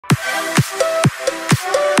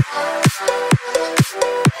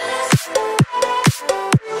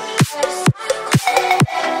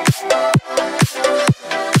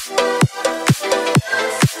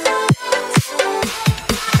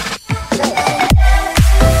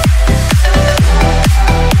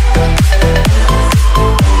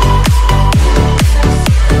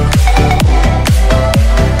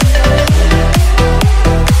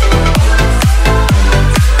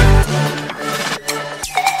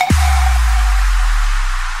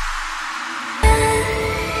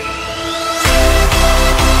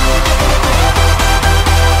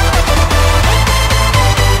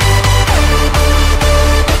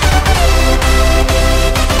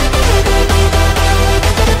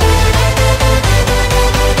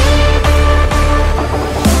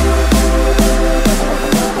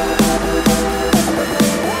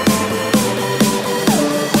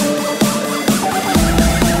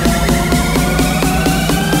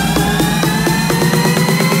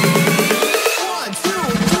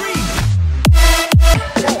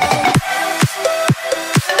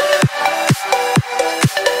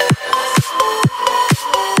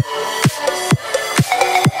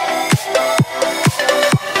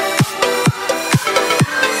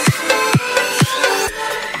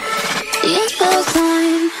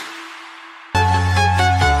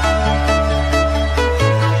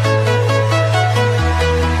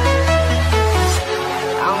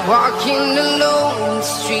Walking alone, the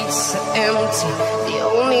streets are empty. The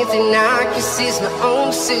only thing I can see is my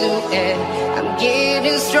own silhouette. I'm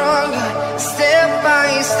getting stronger, step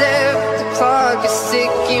by step. The clock is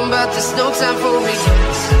ticking, but there's no time for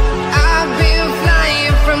regrets. I've been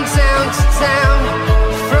flying from town to town,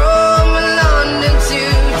 from London to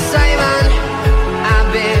Taiwan. I've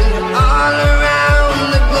been all around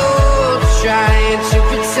the globe, trying to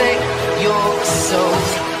protect your soul.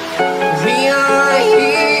 We are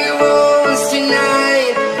heroes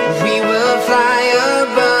tonight. We will fly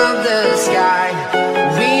above the sky.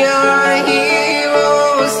 We are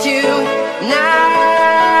heroes tonight.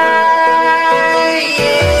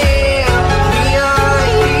 Yeah. We are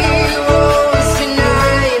heroes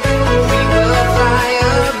tonight. We will fly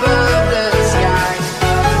above the sky.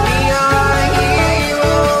 We are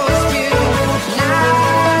heroes tonight.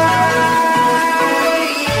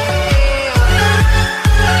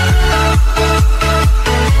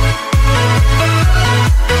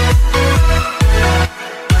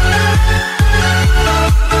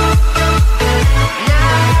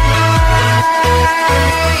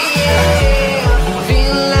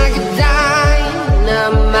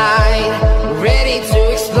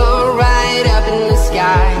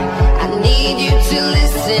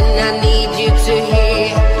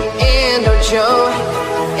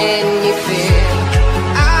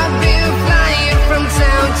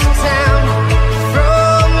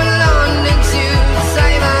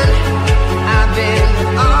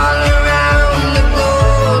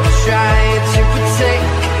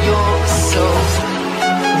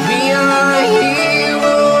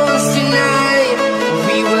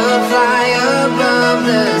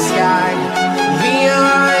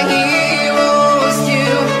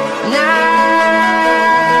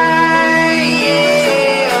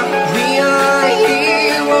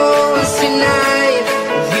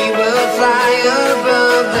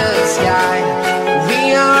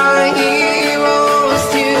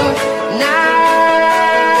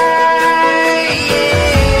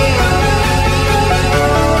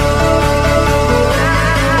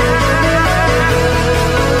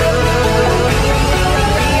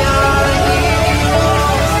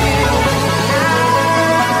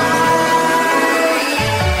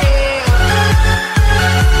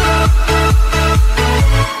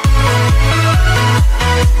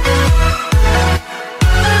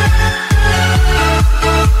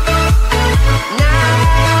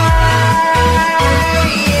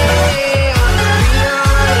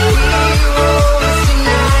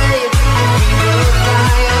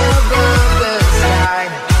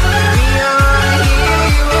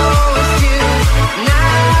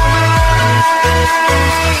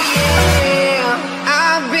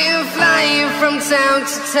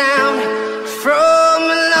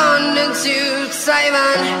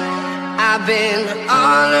 I've been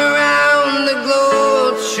all around the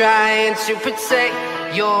globe trying to protect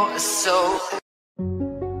your soul.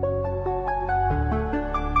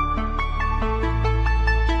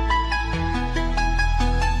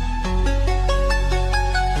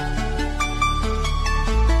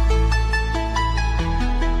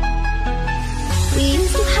 We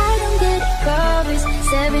used to hide under the covers,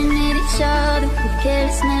 staring at each other with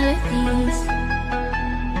careless melodies.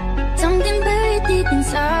 Something buried deep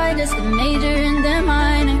inside us, the major and the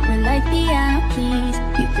minor were like piano keys.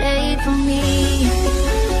 You played for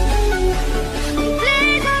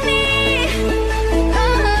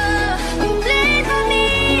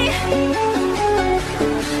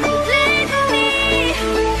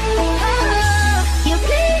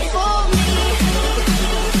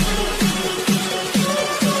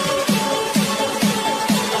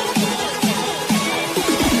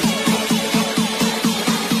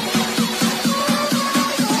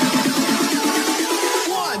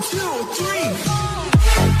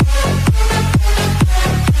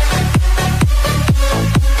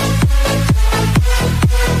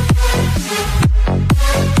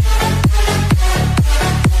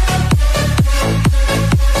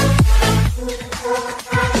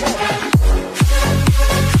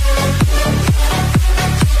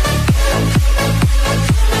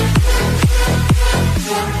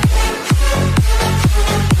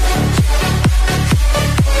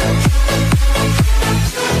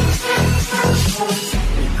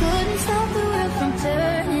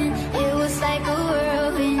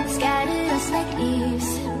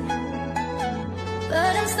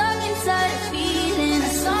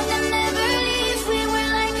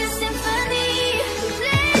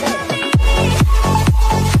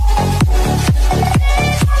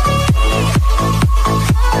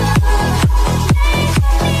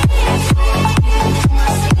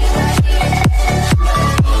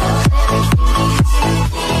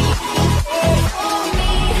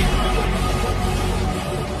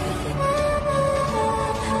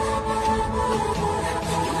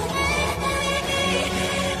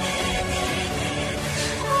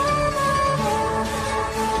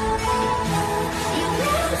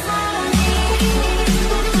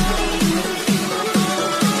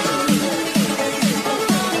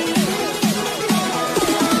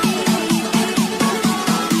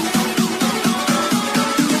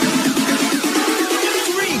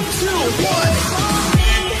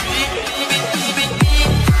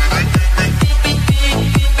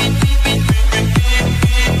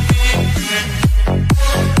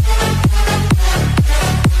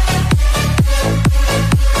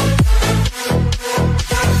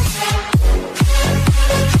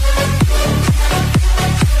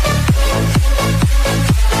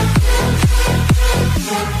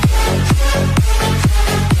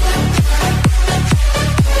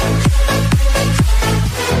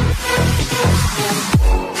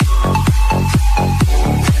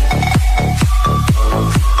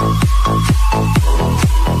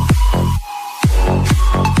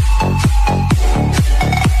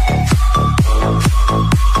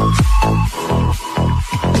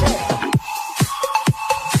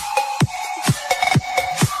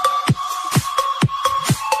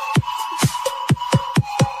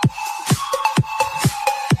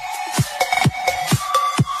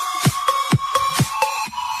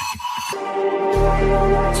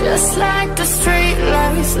Just like the street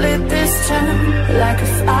lights lit this town, like a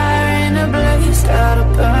fire in a blaze, gotta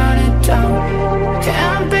burn it down.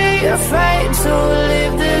 Can't be afraid to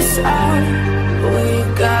leave this out. We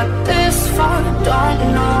got this far, don't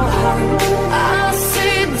know how. I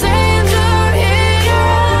see danger in your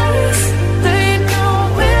eyes. They know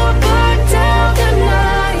we'll burn down the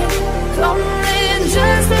night. Coming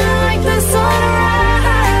just like the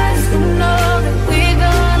sunrise. You know that we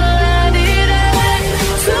gonna let it end.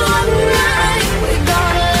 Tonight, we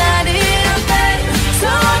gonna let it end.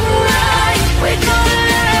 Tonight, we gonna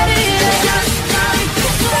let it end. Just like the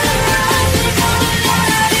sunrise, we gonna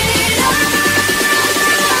let it end.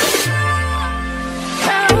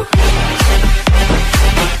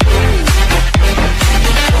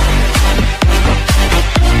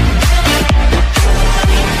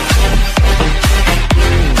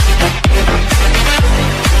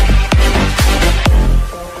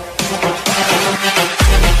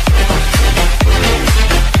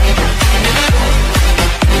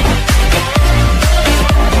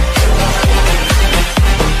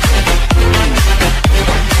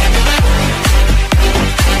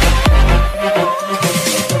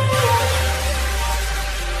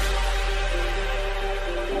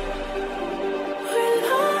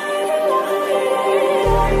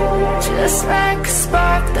 Just like a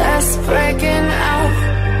spark that's breaking out.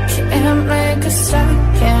 Can't make a stop,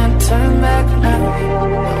 can't turn back now.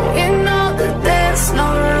 We know that there's no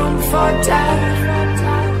room for doubt.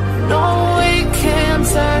 No, we can't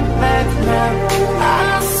turn back now.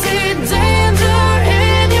 I see danger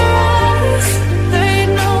in your eyes. They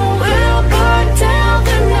know we'll burn down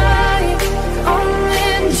the night.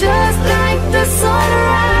 Coming just like the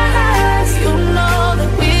sunrise. You know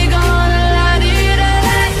that we gonna let it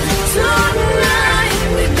end. Tonight,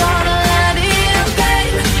 we gonna let it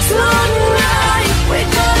end. Tonight, we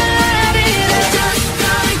gonna let it end. Just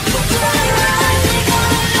like the sunrise, we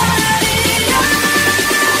gonna let it end.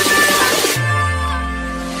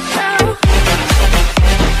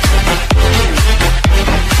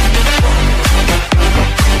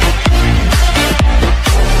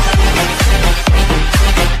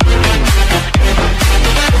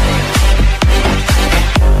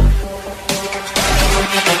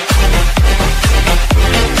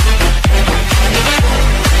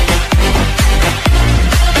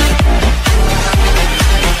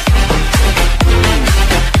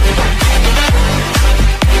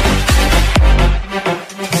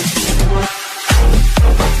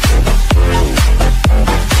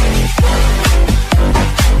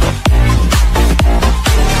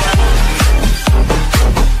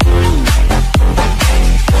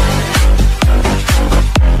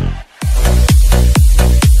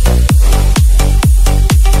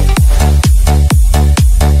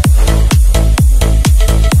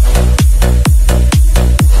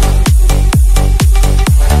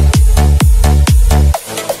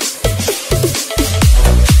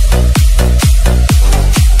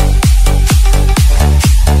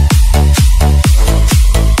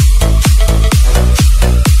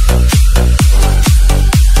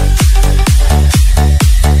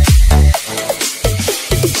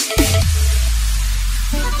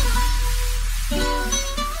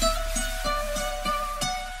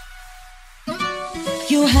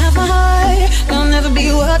 You have my heart, there'll never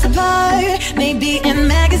be worlds apart. Maybe in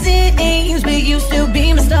magazines, but you still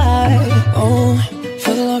be my star. Oh,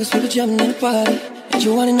 for the longest we were jumping in the party, and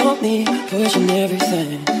you wanna know me, pushing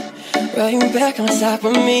everything right back on top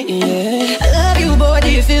of me, yeah. I love you, boy, do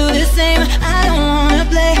you feel the same? I don't wanna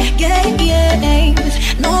play games,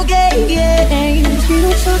 no games. We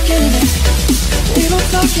don't talk anymore, we don't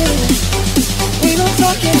talk anymore, we don't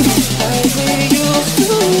talk anymore like we used to.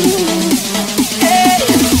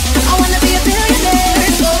 Hey.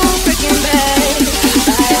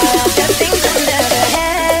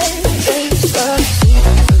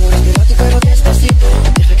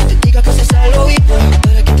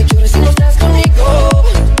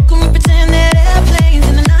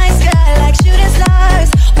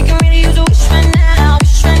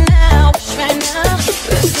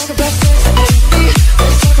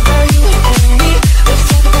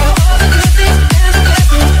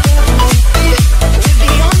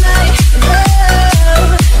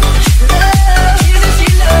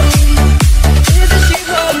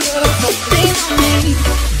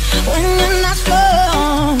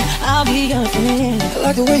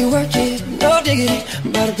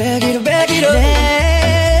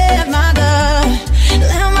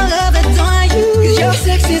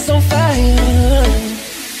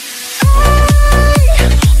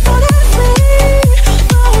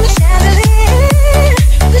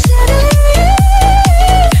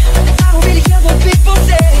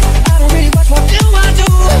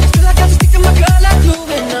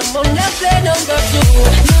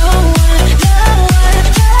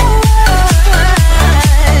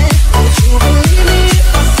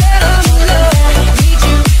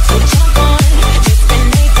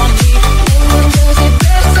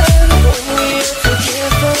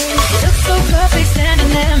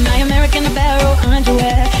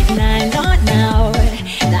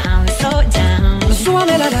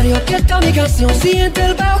 la radio, que esta mi canción. Siente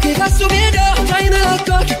el bajo que va subiendo, tráeme el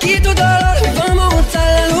alcohol que quito dolor. Vamos a juntar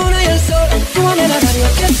la luna y el sol. Súbame la radio,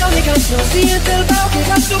 que esta mi canción. Siente el bajo que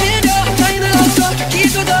va subiendo, tráeme el alcohol que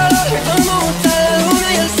quito dolor. Vamos a juntar la luna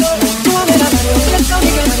y el sol. Súbame la radio, que esta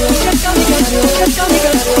mi canción. Que esta mi canción, que esta mi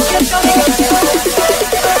canción, que esta mi canción.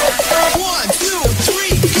 1, 2,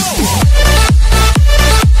 3, go!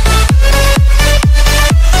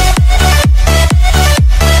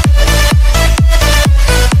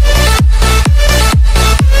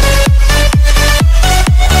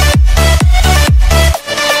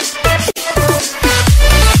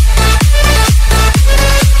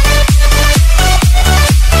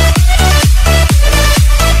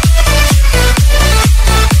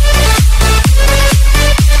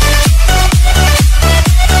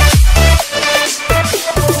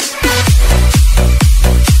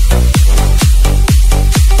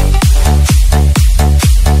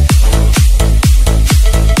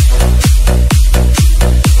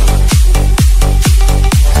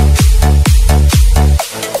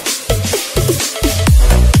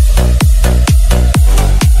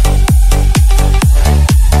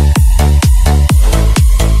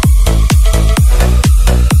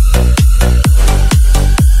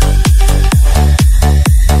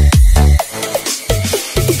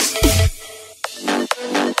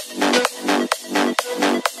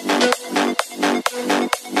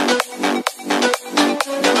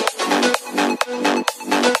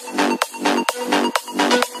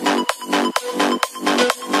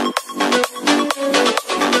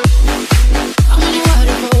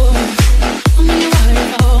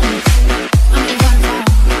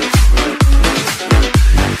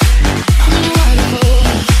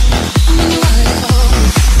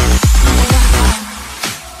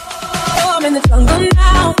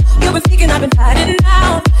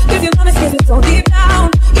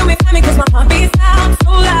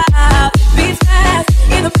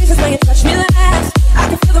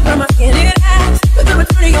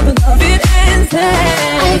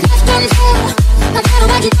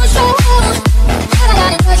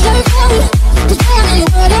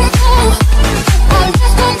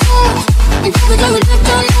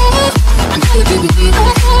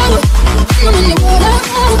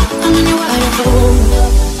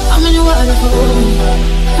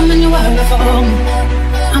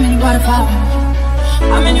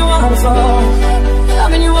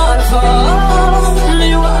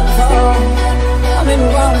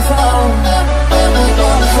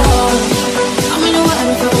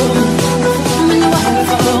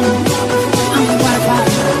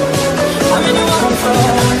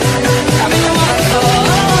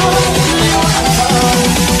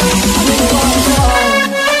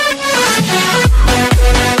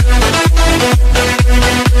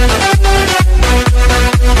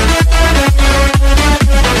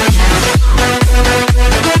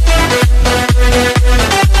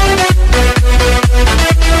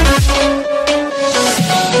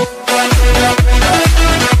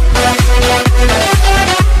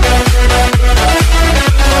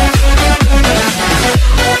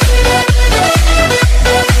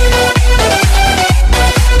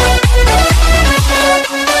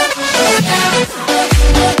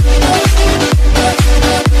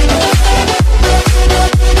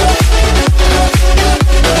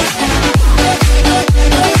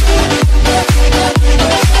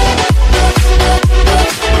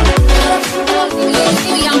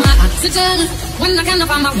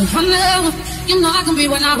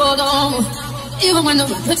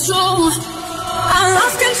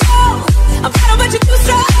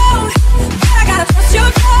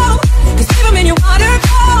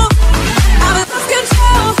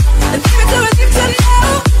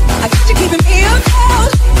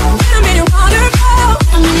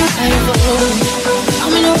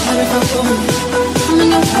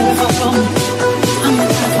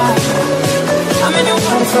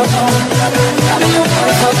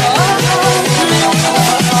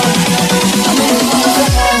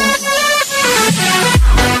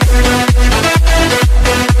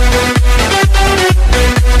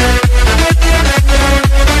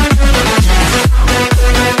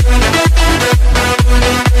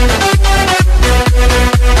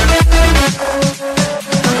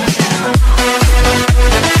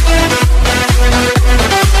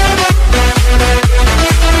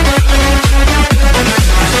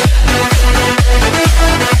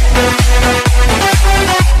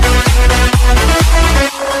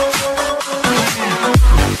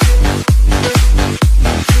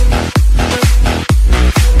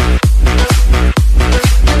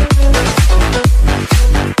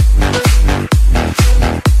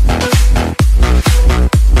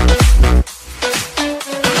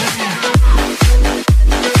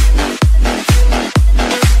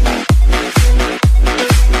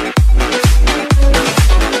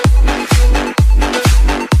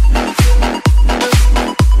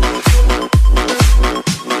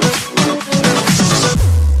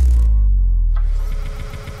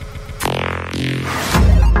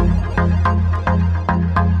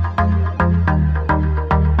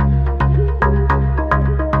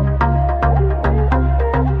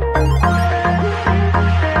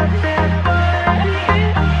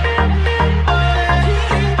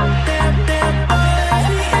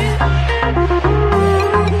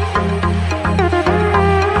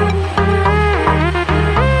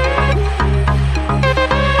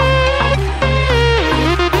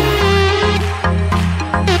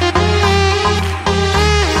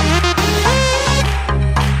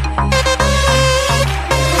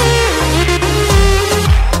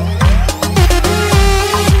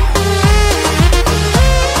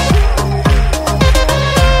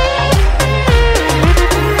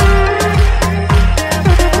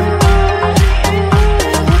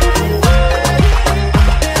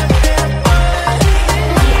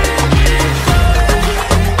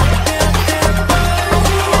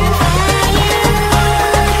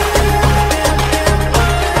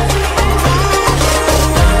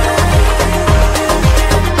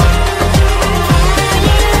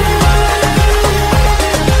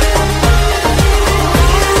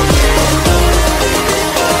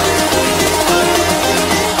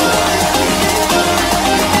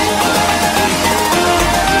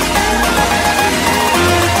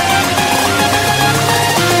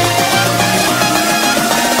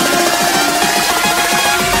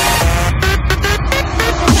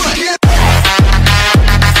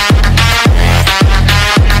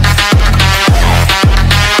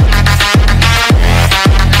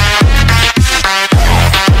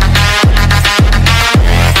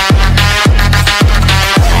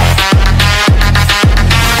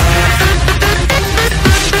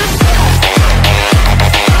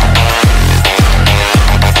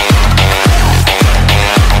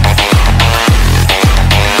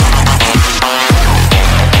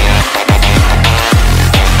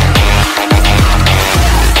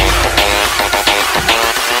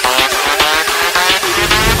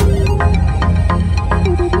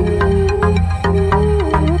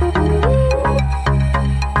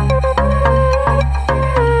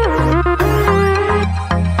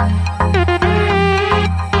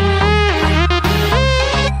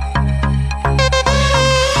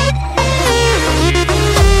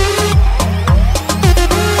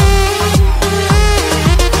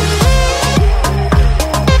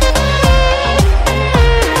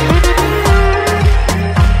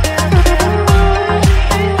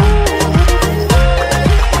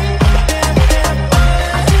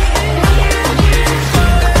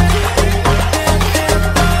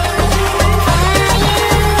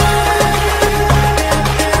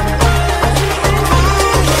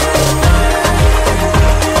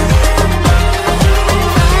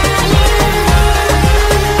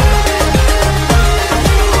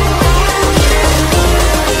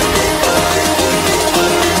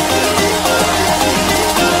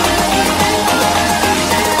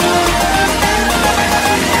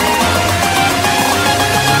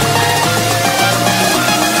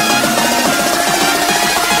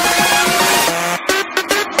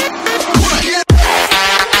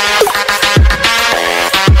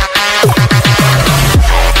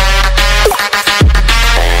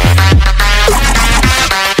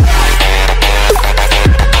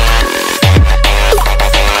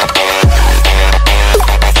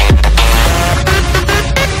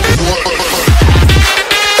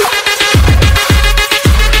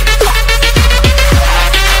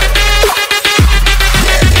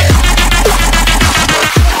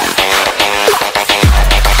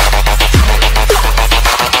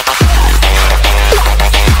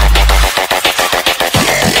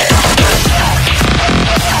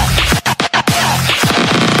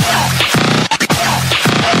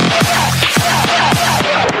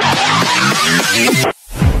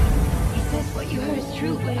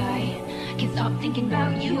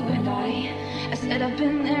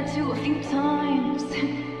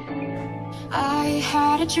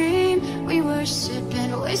 dream. We were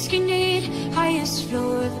sipping whiskey neat, highest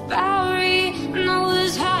floor of the Bowery, and I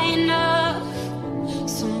was high enough.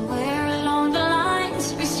 Somewhere along the lines,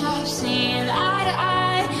 we stopped seeing eye to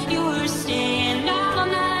eye. You were staying out all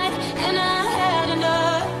night, and I had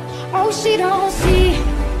enough. Oh, she don't see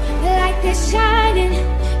the light that's shining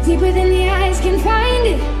deeper than the eyes can find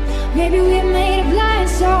it. Maybe we're made of blind,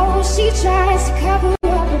 so she tries to cover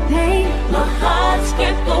up the pain. My heart's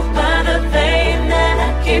crippled by the vein that I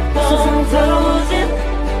keep on closing.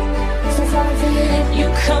 So far from you. You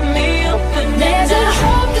cut me open. There's a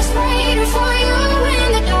hope that's waiting for you in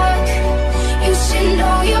the dark. You should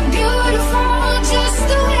know you're beautiful just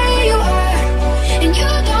the way you are. And you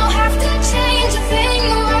don't have to change a thing,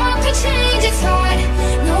 the world could change its heart.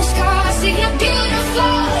 No scars, see you're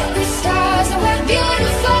beautiful. The stars are we're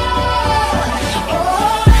beautiful.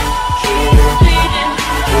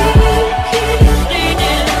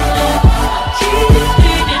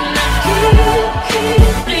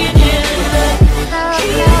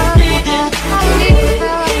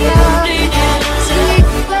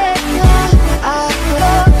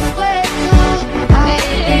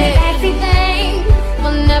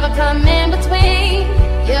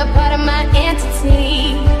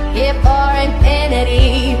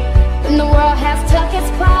 When the world has took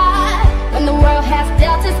its part, when the world has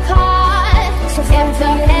dealt its cards, so if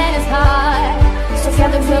the hand is hard, so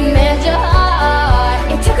together we'll mend your heart.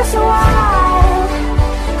 It took us a while,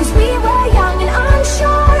 cause we were young and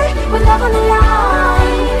unsure, with love on the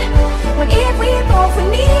line. When if we both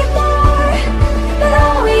would need more, but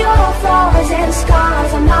all your flaws and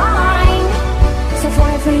scars are mine. So for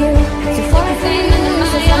it for you, so for it for you, under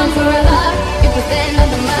my umbrella, you put that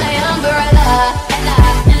under my umbrella.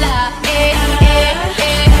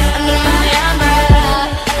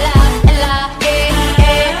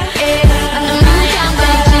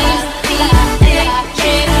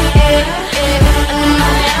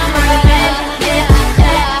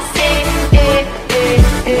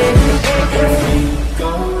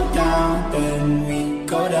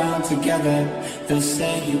 They'll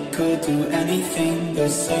say you could do anything, they'll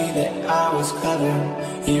say that I was clever.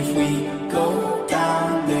 If we go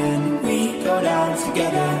down, then we go down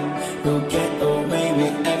together. We'll get away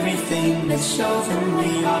with everything that shows them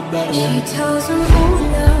we are better. She tells them, oh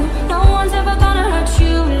love, no one's ever gonna hurt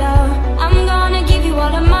you, love. I'm gonna give you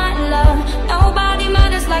all of my love. Nobody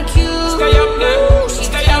matters like you. Stay up there. She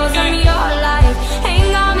Stay tells up there. them your life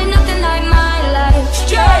ain't gonna be nothing like my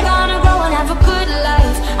life. You're gonna grow and have a good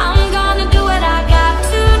life. I'm gonna do what I got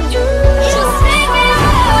to do. Just take me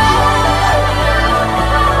out.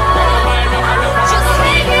 Just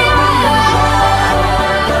take me out.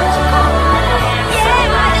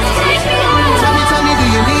 Yeah, just take me out. Tell me, do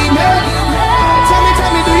you need me? Tell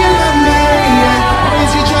me, do you love me? Or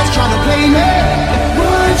is he just trying to play me?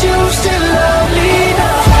 Would you still love me now?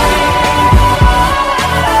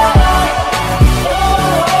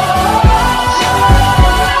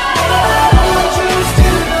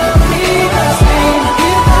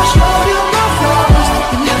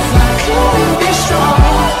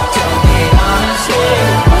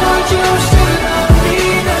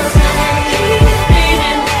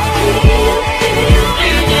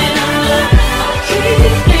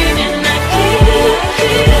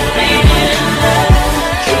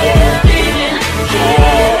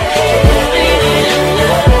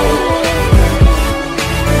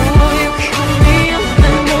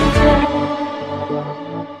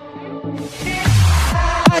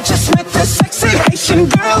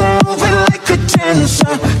 Girl moving like a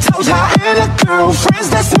dancer. Told her and her girlfriends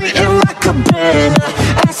that's meeting like a band.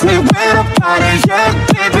 Ask me where to party, yeah,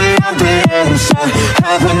 baby, I'm the answer.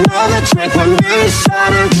 Have another drink with me,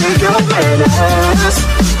 shot and give your manners.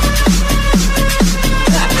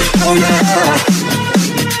 Oh yeah.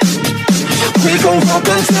 We gon' rock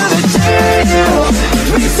until the day.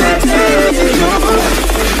 We said hey,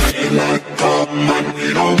 like come and we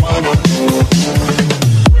don't wanna go.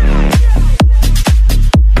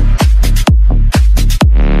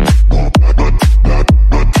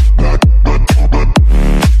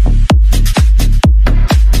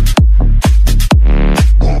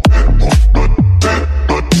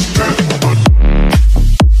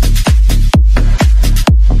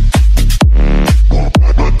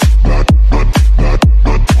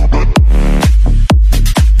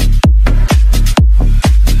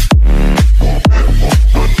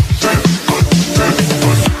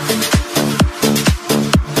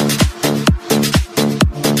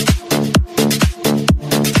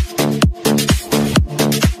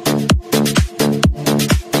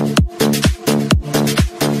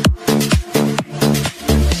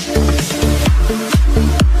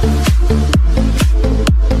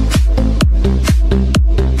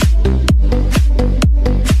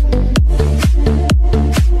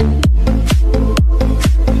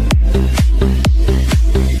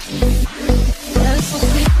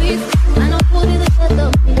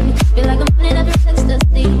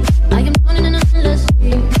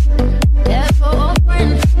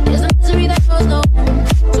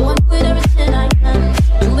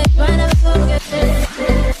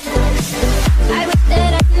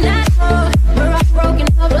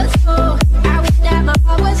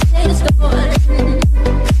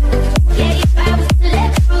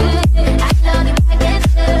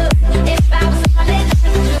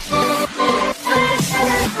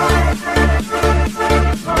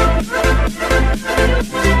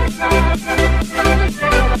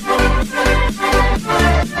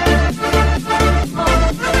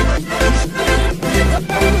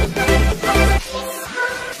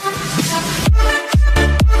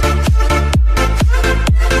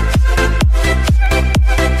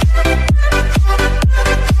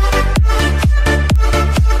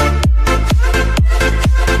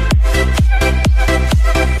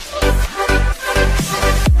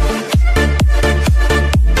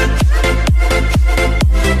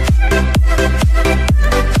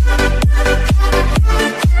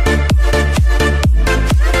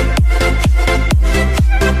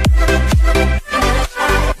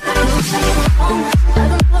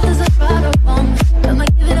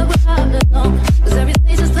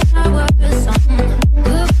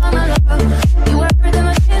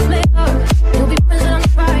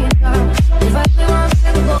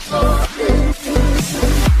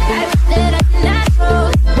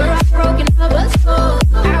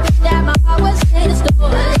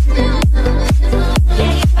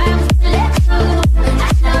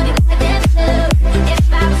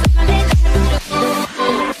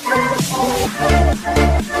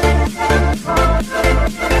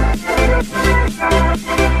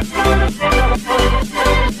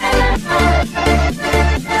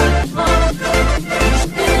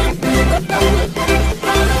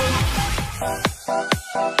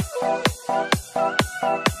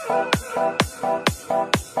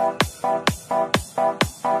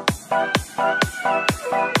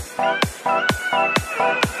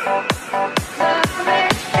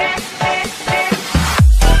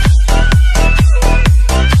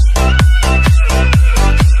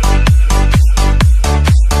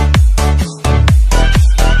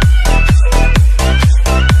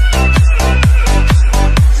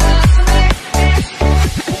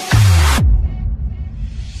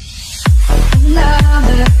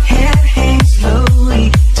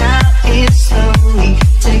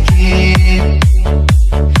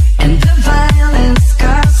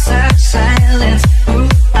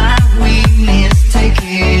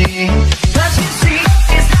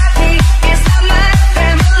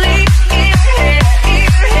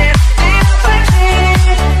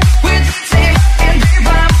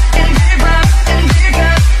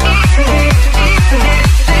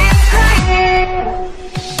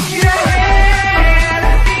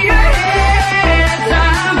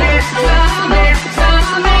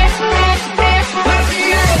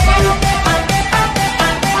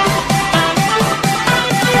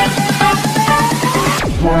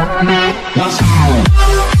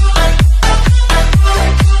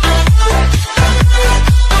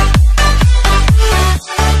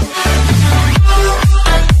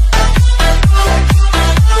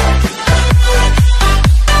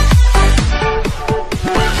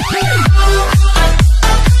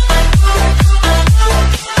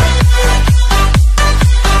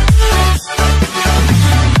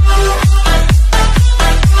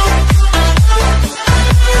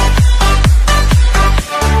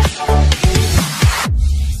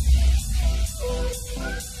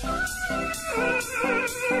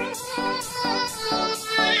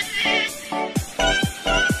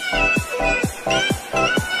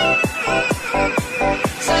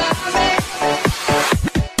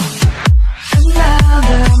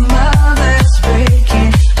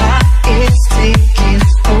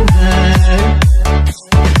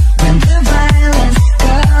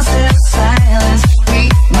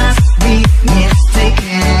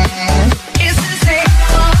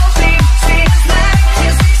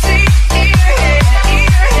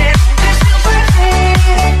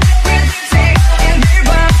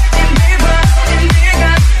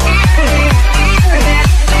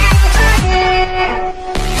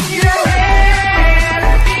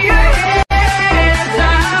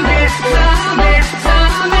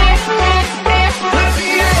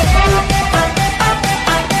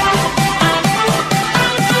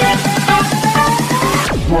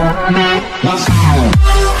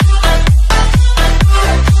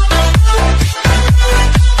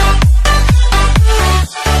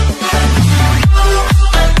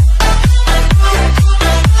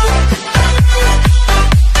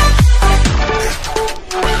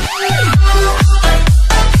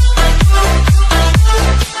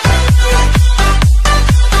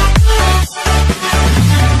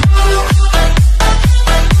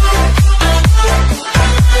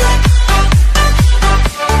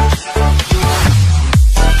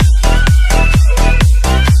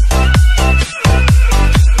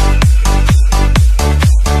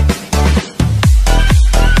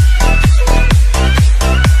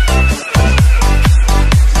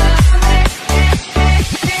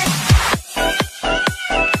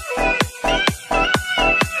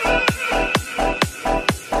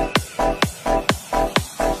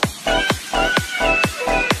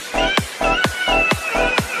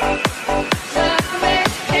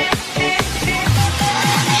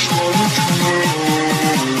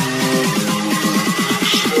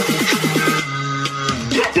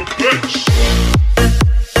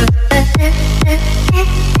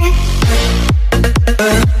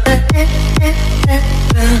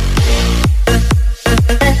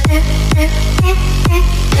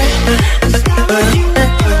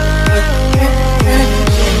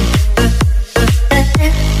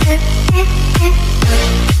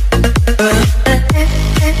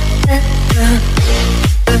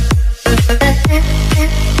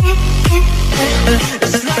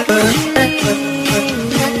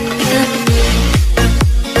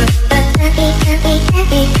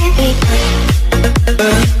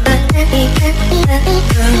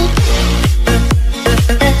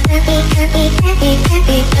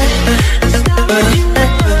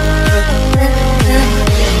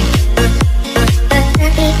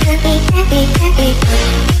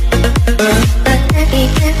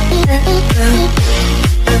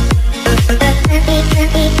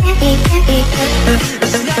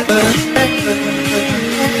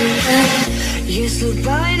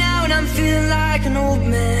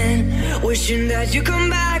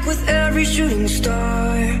 shooting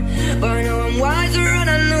star. By now I'm wiser and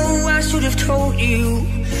I know I should have told you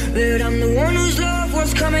that I'm the one whose love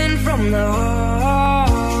was coming from the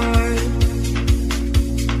heart.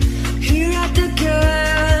 Here at the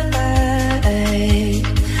gate,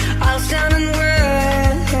 I'll stand and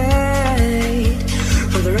wait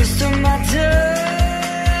for the rest of my days.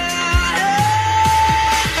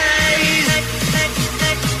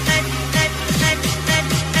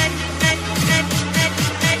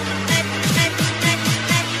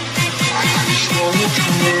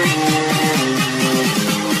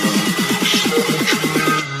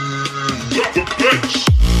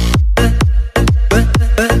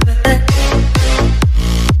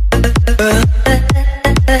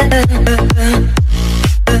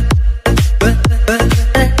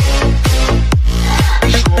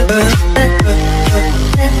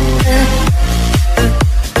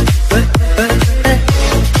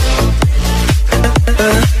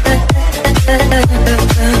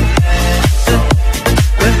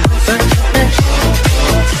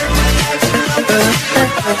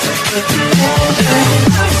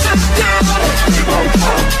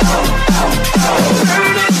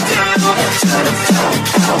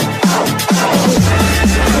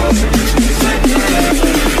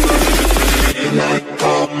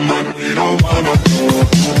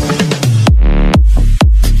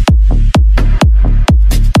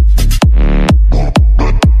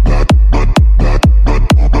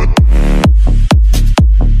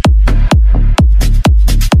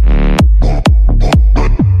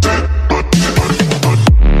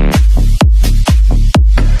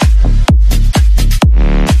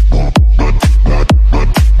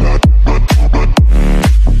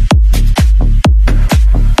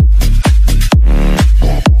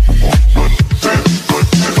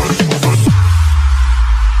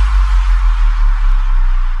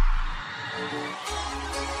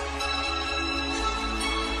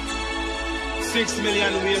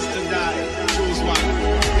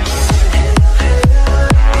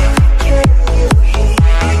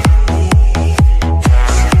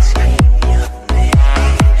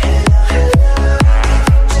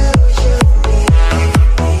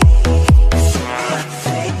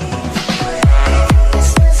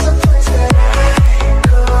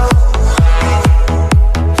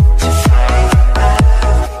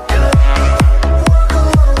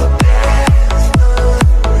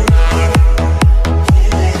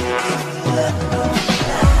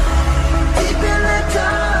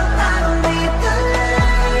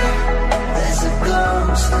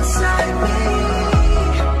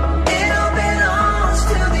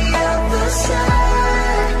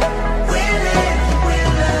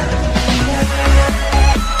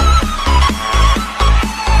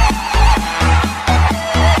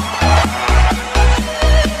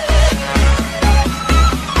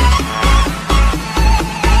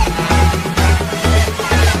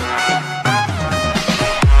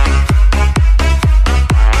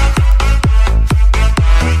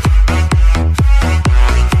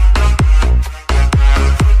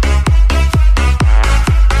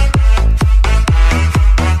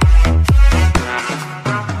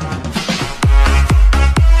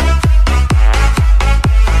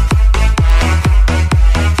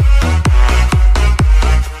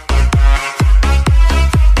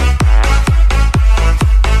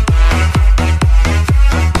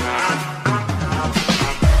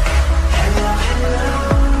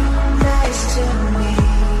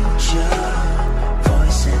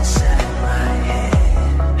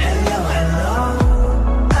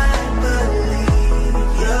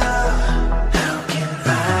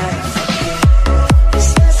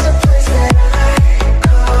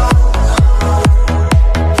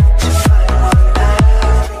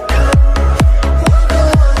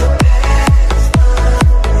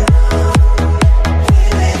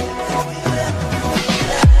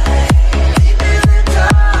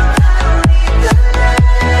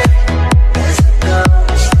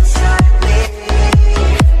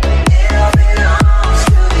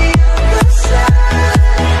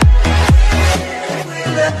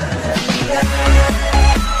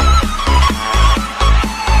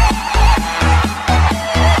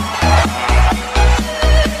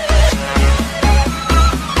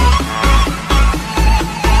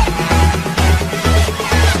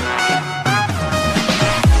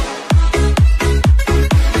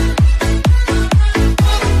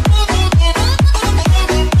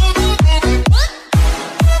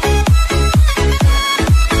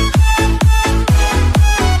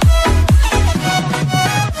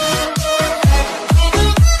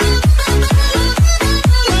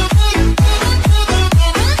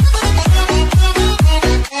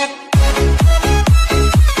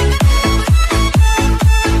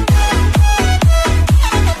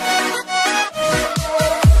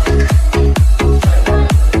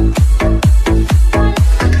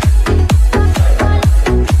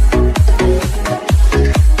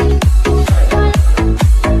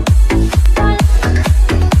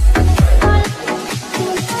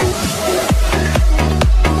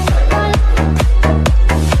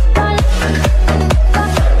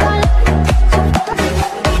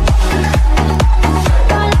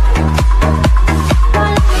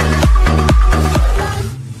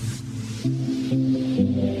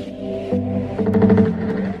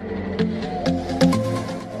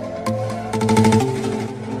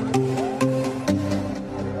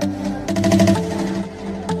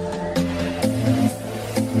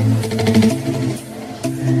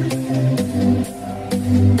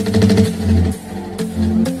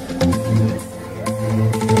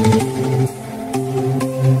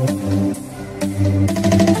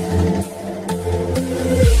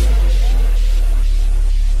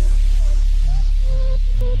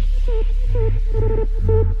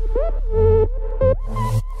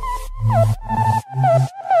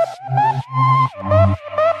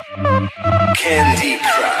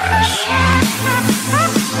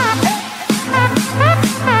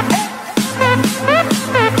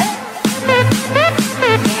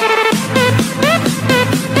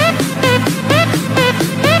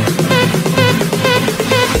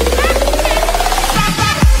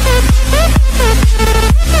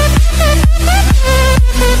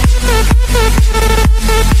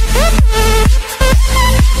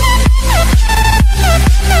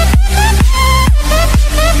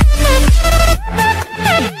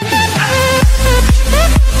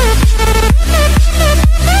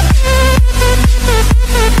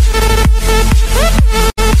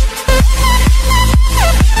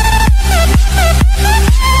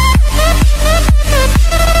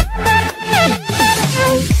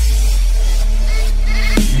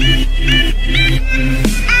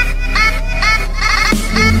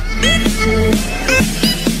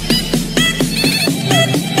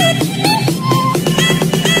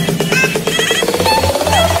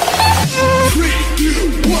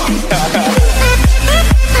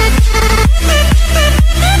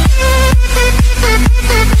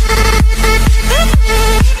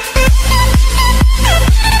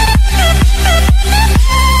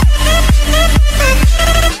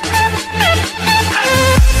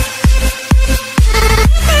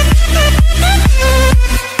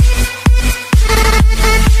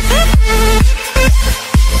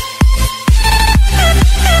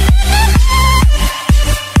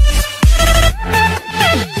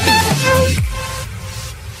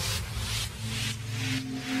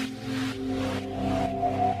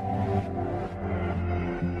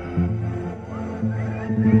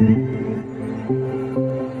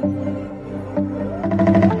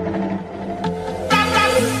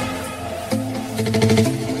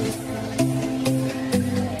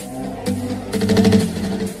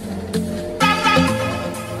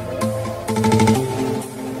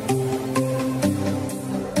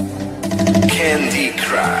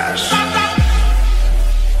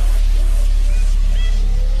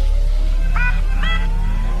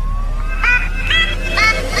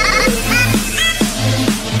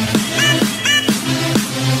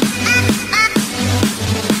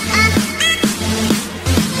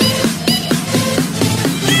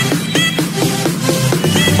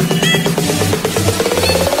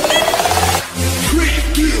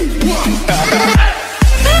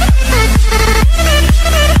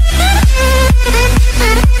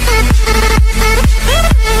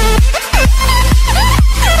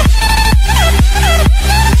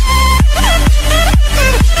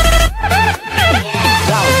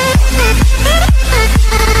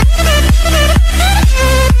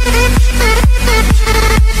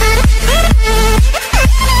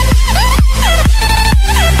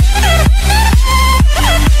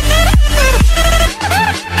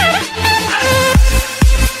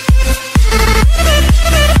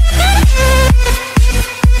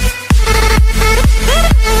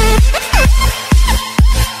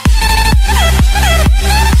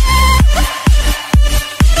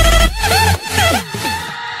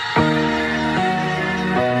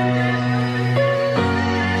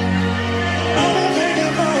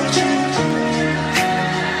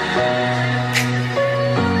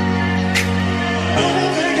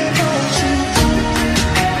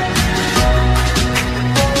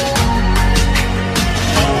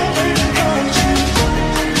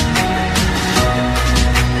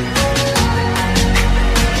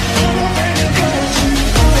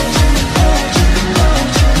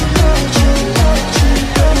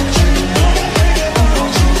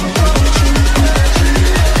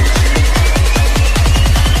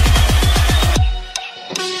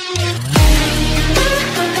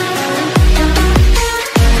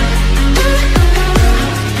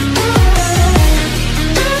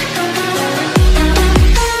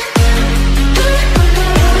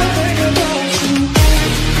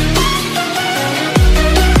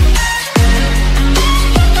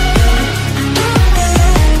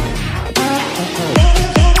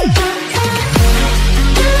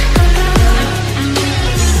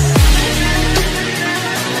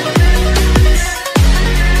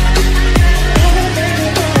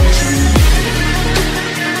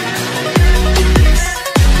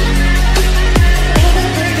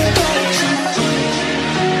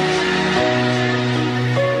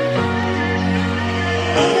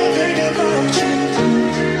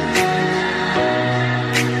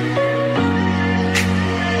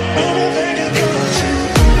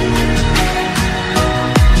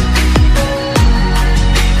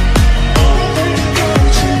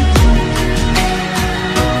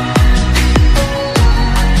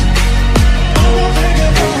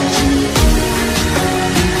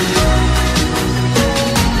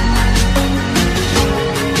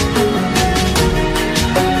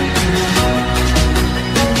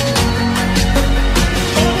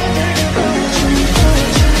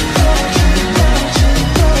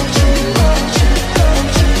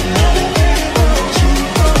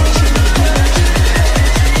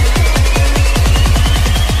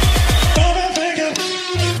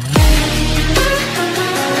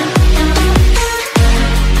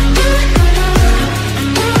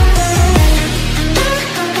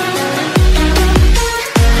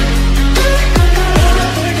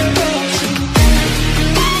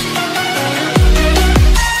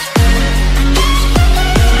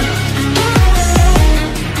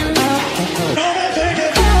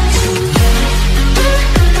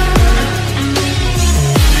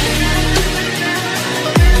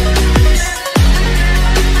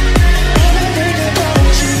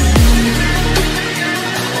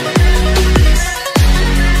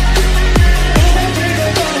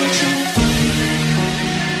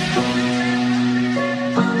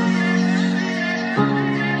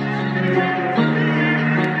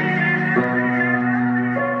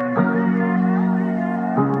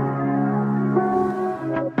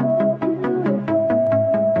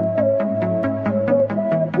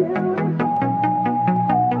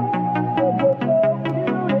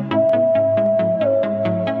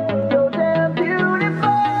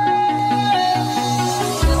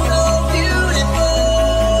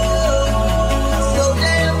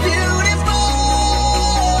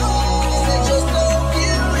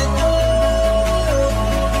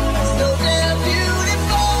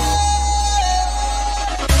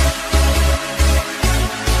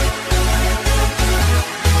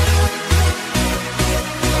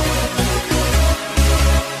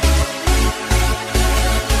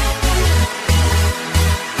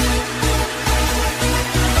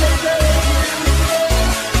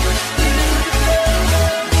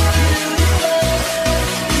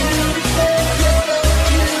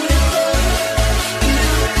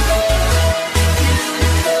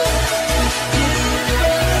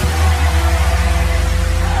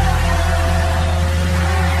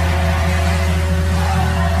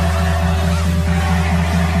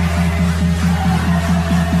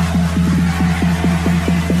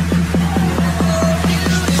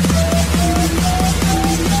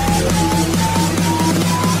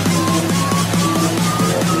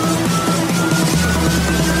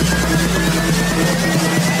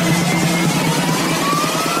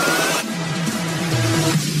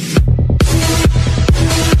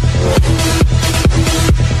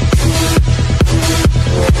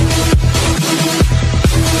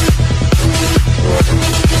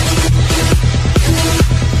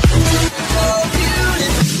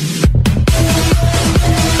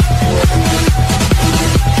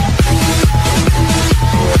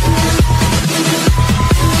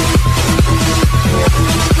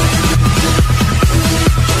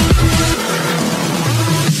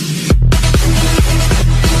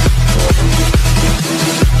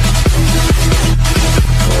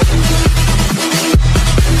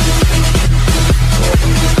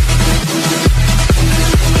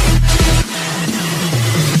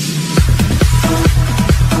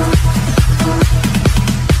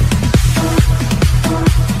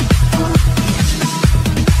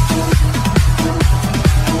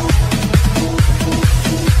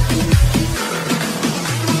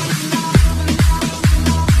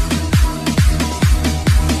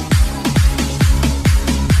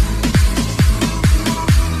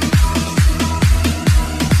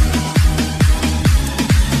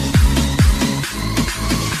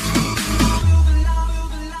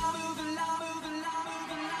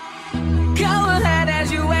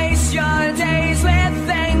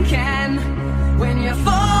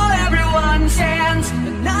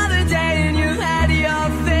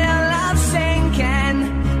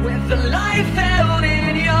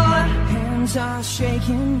 hands are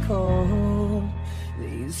shaking cold.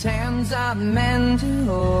 These hands are meant to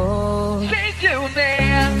hold. Say to me,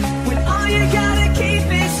 when all you gotta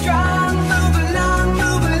keep is strong. Move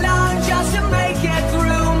along, just to make it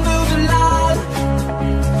through. Move along,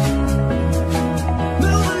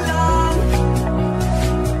 move along.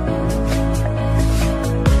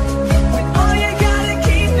 When all you gotta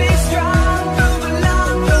keep is strong. Move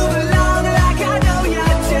along, like I know you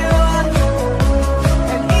do.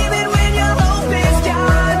 And even when your hope is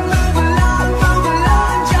gone, move along,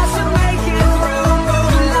 just to make it through.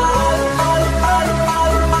 Move along,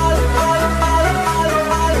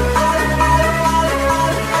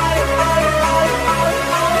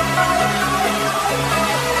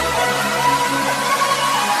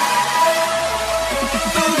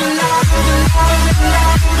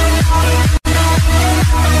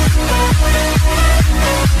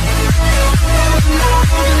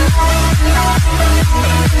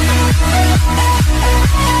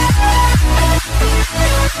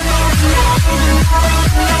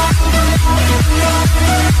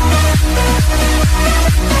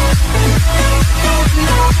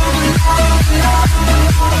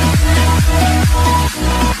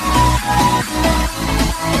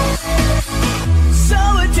 so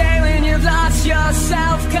a day when you've lost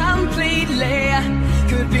yourself completely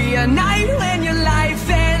could be a night when your life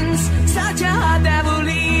ends. Such a heart that will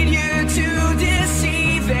lead you to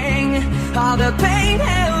deceiving. All the pain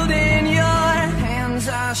held in your hands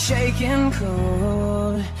are shaking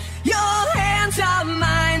cold. Your hands are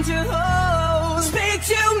mine to hold. Speak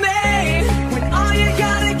to me when all you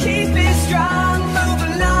gotta keep is strong. Move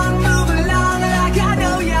along, like I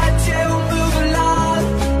know you do. Move along.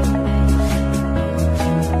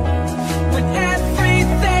 When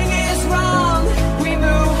everything is wrong, we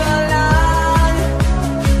move along.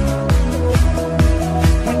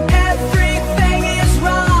 When everything is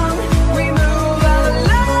wrong, we move along.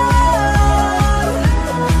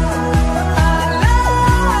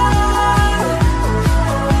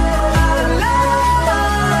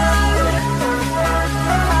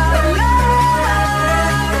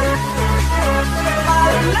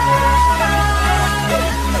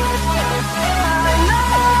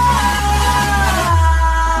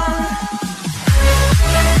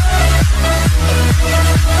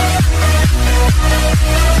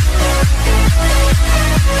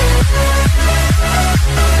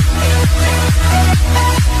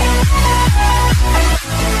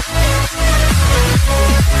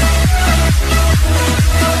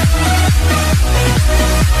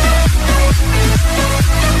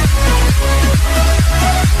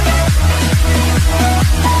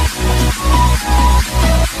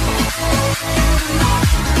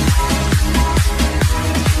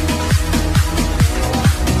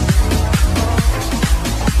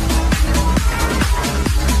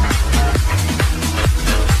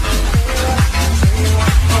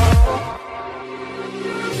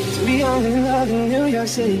 To be young and in love in New York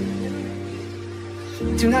City.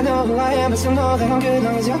 Do not know who I am, but still know that I'm good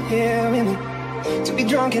long as you're here with me. To be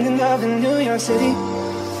drunk and in love in New York City.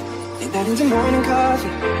 Late night into morning coffee,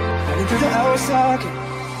 running through the hours talking.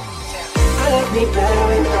 I like me better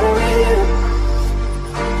when I'm with you.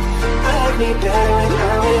 I like me better when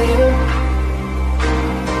I'm with you.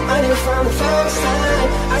 I knew from the first time,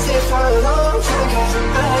 I stayed for a long time, 'cause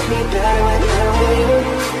I like me better when I'm with you.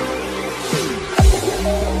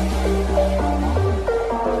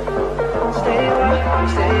 Stay away,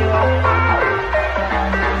 stay away.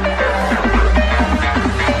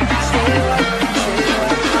 Stay away, stay away.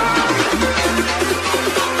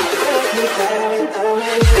 I like me better when I'm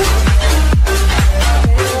with you.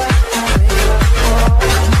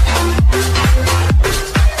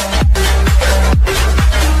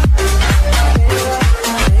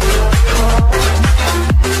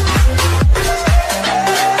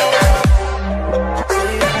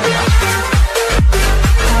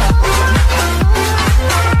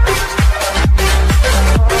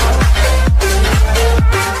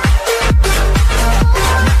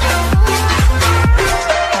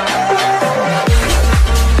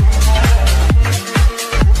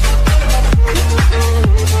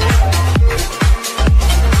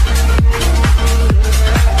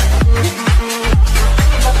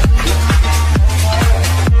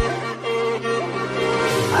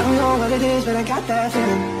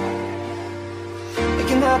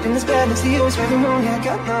 In this bed next to you is where the moon, yeah, I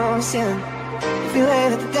got no sin. Feeling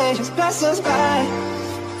that the day just passes us by.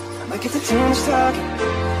 I might get to too much talking,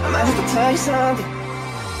 I might have to tell you something.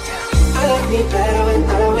 I like me better when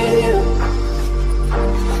I'm with you.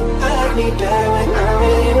 I like me better when I'm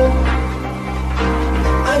with you.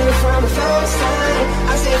 I knew from the first time,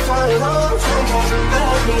 I stayed for a long time, 'cause I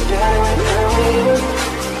like me better when I'm with you.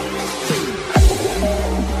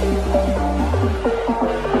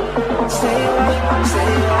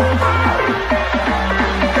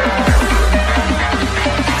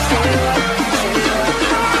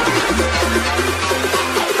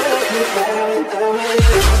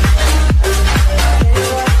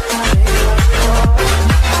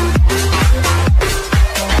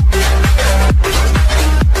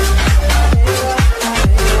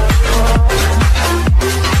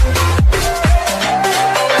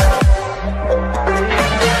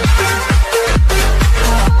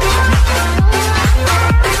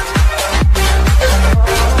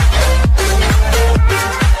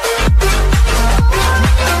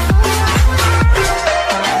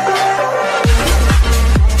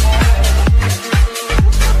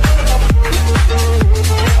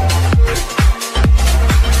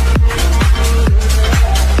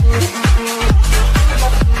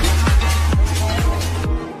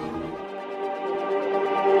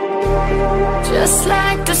 Just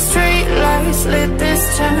like the street lights lit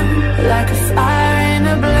this town, like a fire in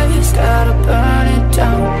a blaze, gotta burn it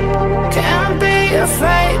down. Can't be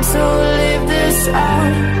afraid to leave this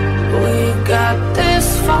out. We got this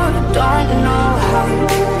far, don't know how.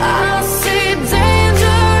 I see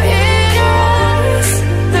danger in your eyes.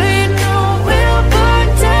 They know we'll burn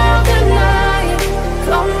down the night.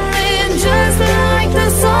 Coming just like the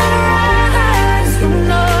sunrise. You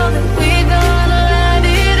know that we gonna light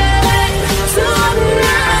it up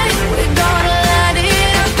tonight. We gonna light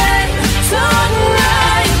it up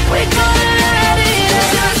tonight. We gonna light it up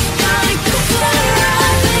just like the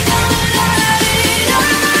sunrise. We gonna light it up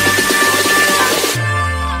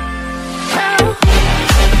now.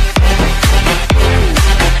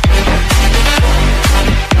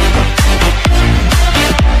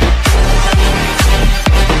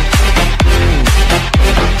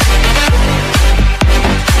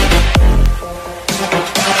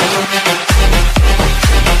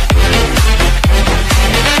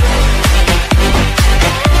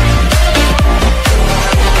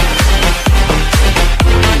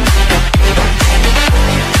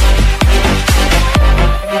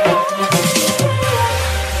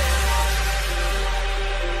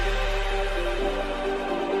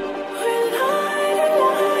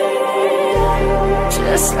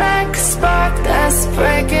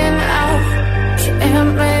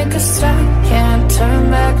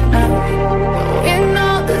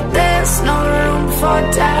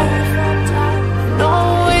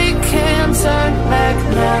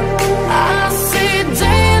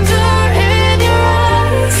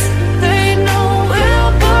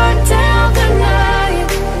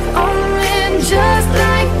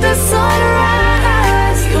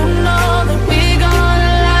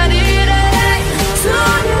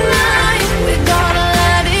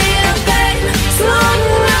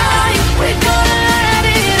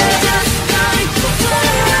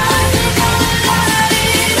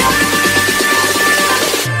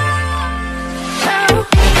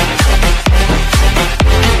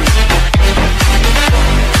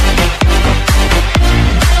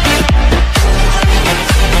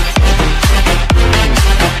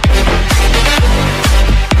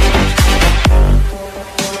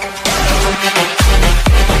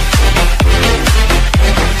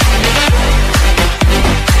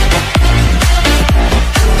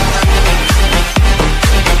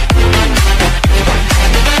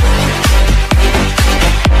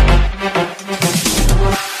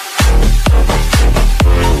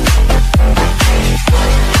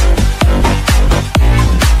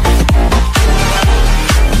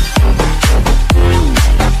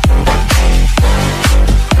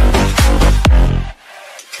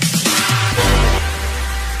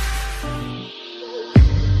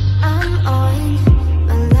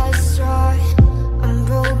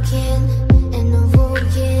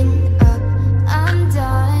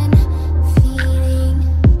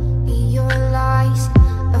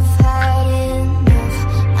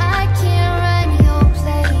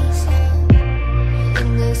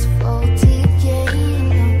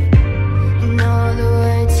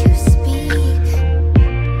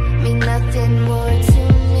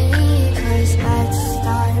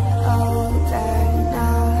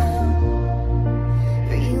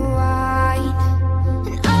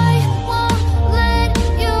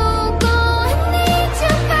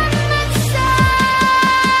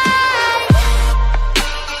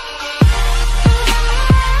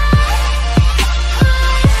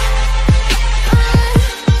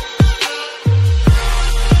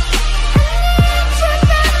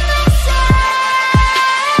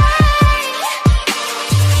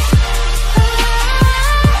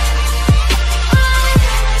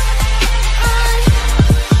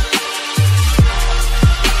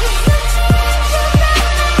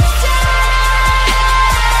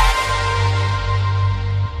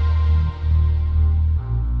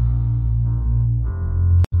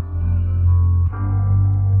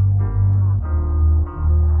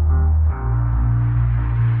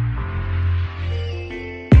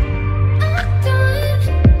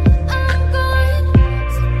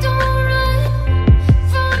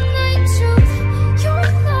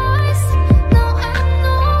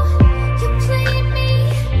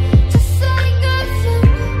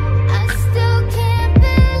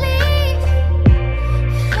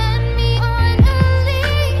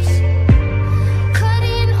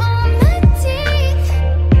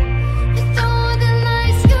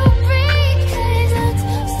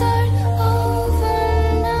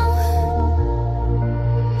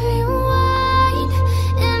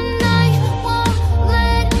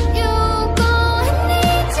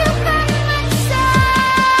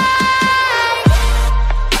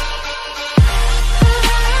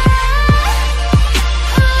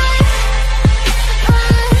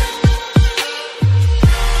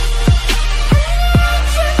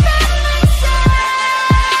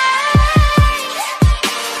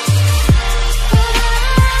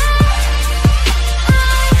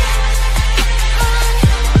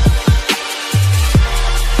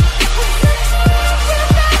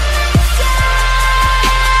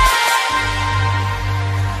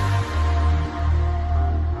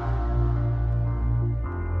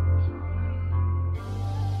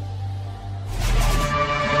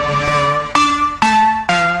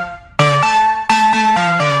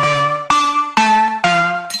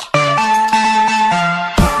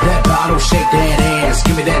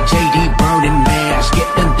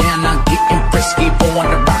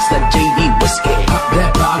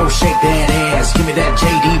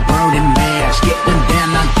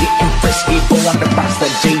 box of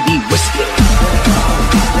JD whiskey.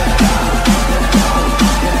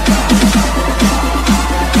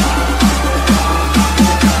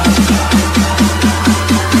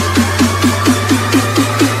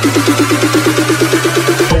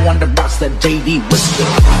 The JD whiskey.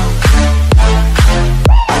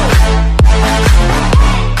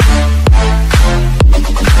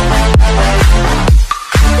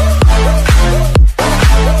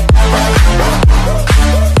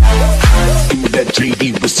 Give me that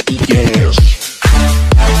JD whiskey, yeah.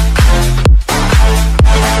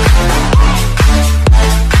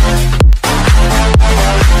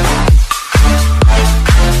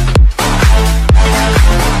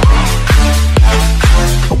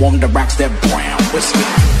 One that rocks that brown whiskey,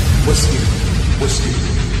 whiskey, whiskey,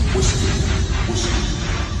 whiskey, whiskey.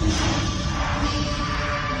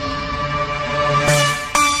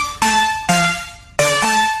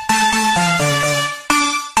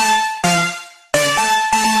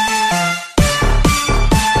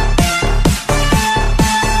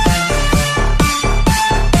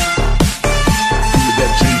 Give me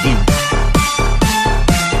that JD.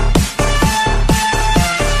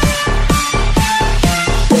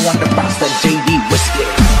 On the box that JD whiskey.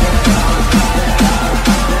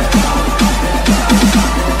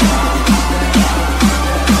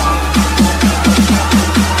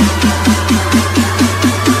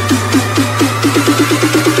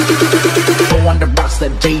 On the box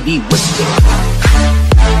that JD whiskey.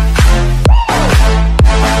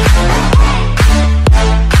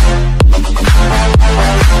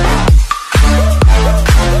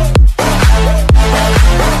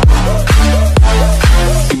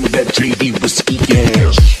 JD whiskey,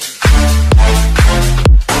 yeah.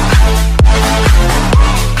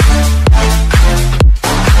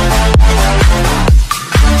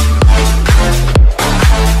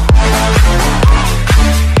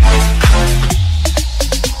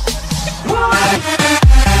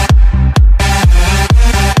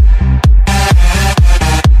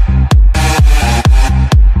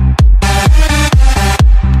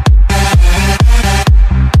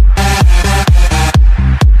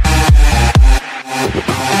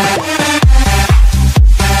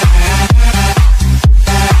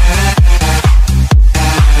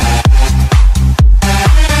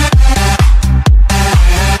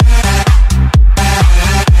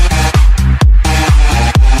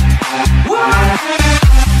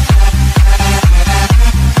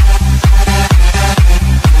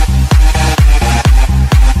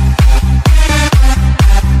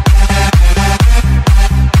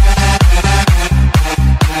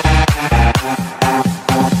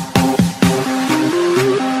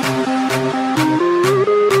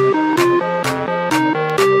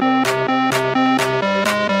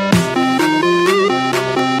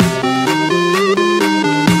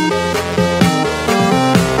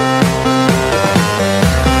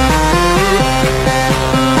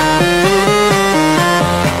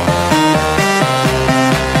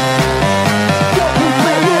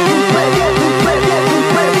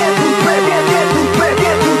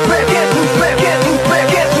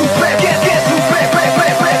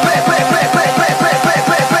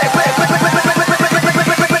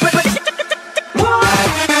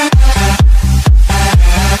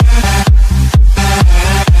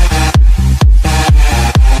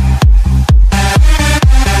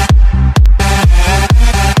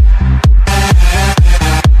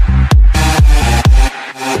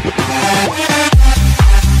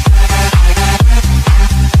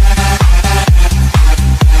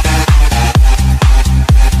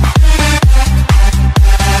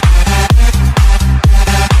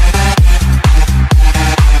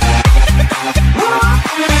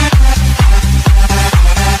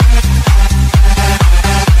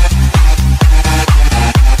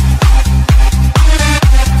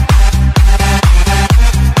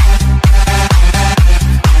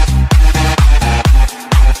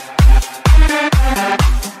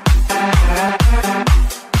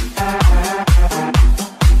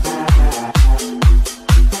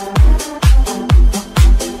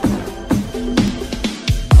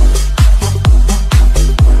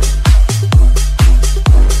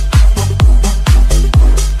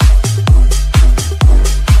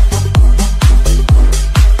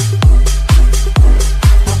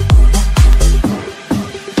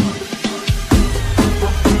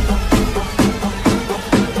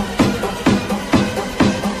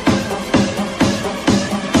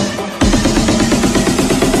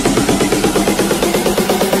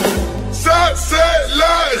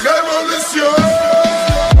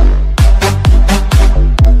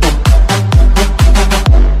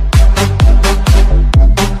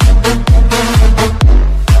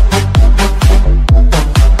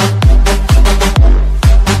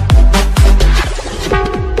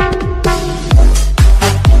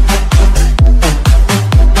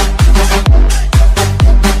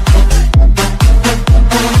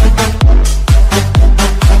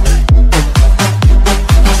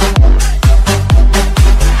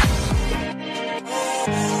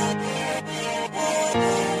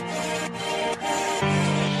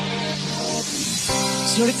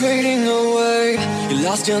 fading away. You're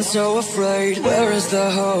lost and so afraid. Where is the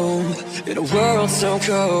home in a world so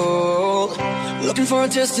cold? Looking for a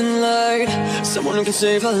distant light, someone who can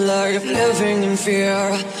save a life. Living in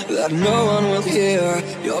fear that no one will hear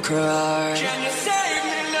your cry. Can you save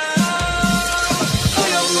me now? I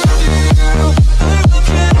am with you. I will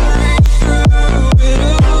carry through it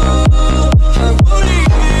all. I won't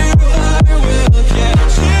leave you. I will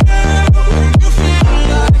catch you when you feel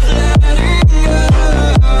like letting go.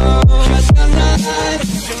 'Cause tonight alone,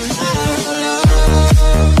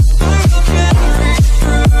 I will carry through it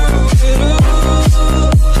all.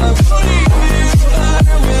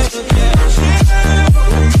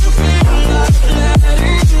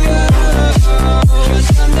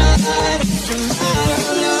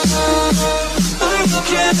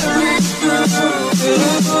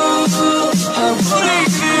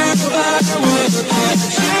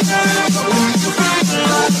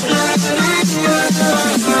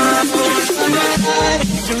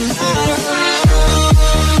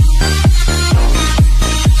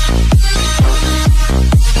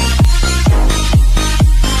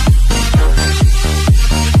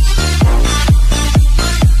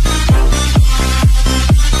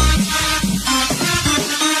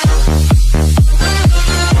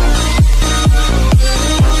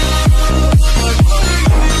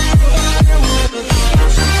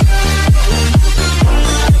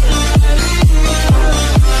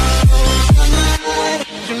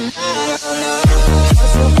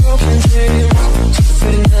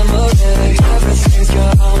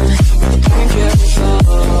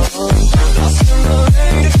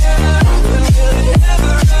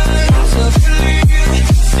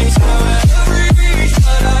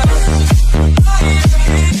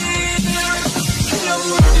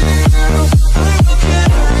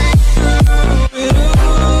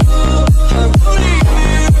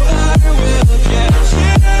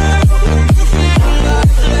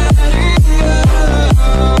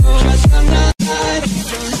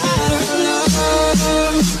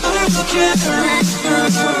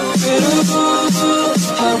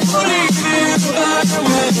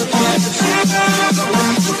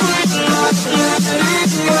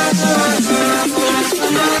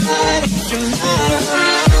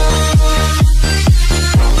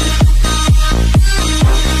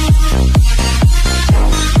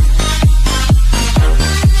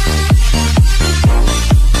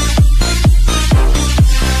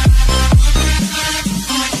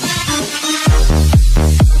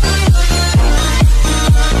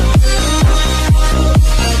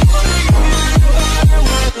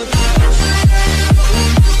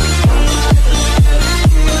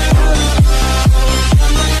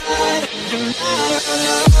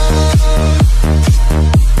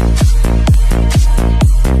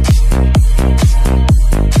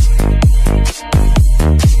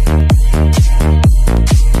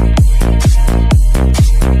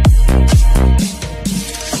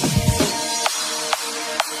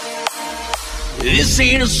 This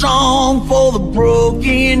ain't a song for the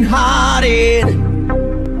broken-hearted,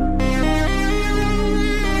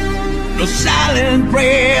 no silent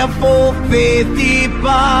prayer for faith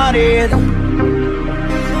departed.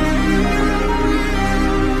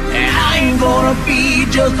 And I ain't gonna be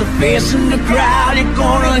just a face in the crowd. You're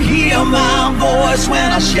gonna hear my voice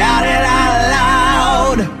when I shout it out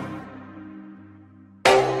loud.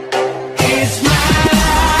 It's my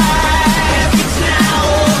life, it's now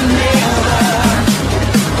or never.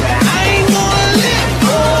 I ain't gonna live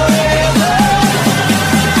forever.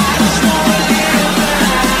 I just wanna live my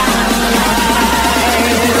life.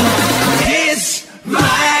 It's my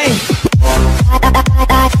life.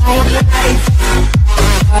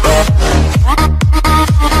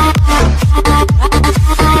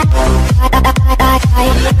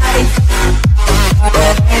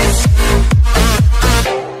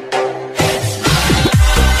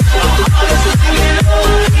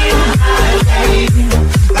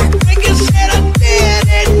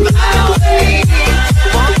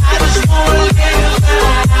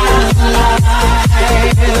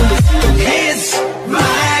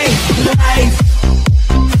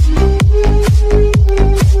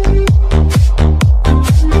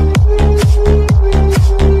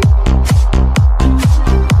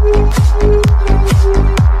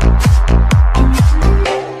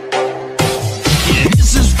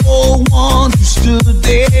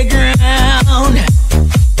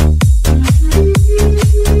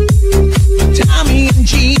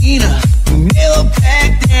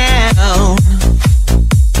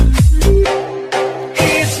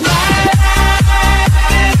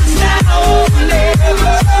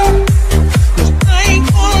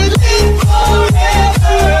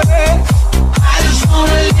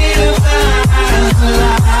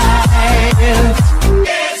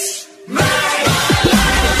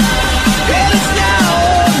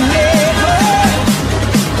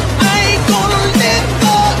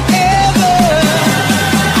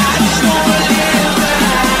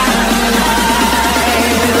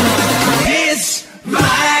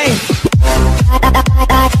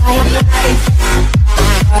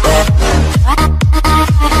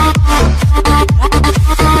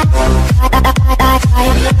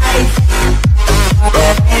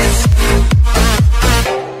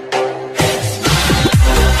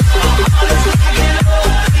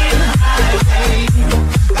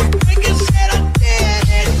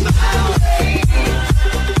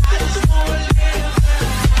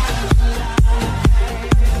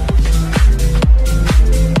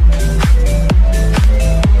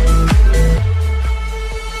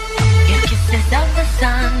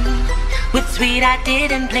 night I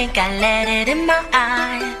didn't blink, I let it in my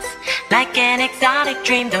eyes. Like an exotic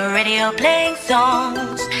dream, the radio playing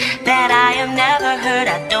songs that I have never heard.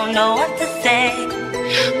 I don't know what to say.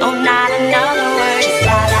 Oh, not another word, just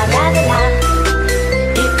la la la la la.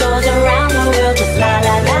 It goes around the world, just la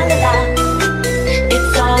la la la la.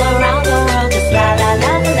 It's all around the world, just la la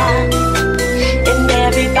la la la. And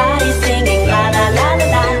everybody's singing la la la la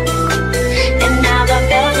la. And now the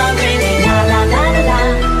bells are ringing la la la la la.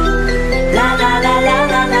 La la la la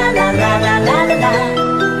la la la la la la la la.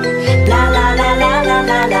 La la la la la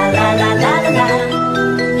la la la la la la.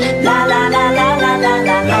 La la la la la la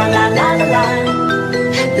la la la la la.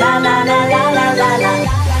 La la la la la la la.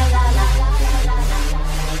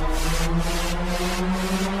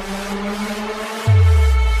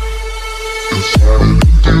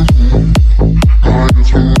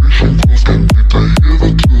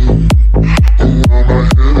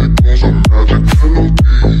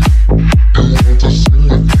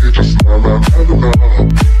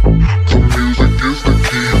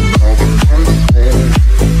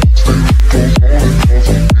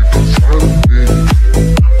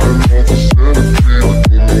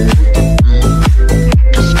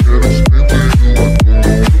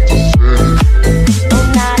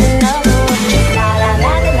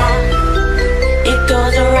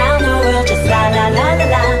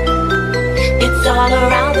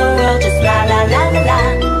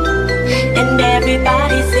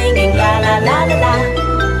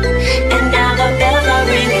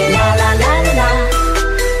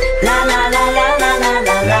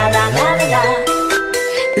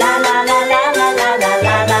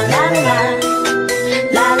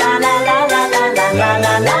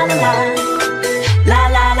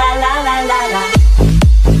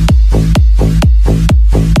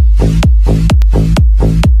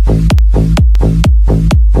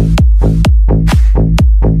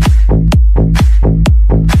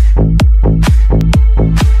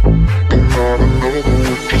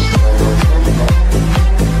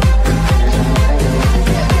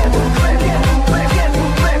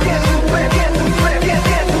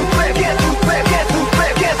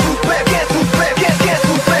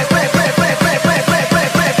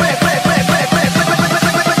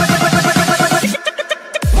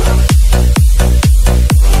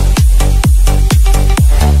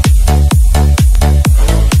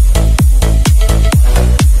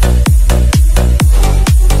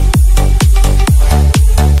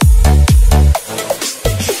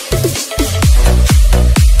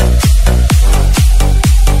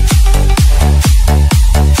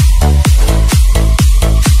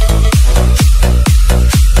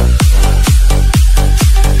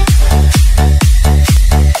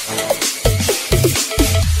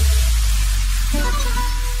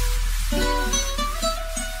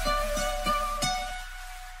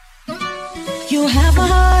 You have my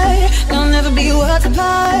heart, there'll never be worlds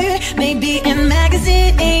apart. Maybe in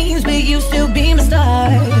magazines, but you still be my star.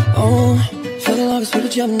 Oh, for the longest we were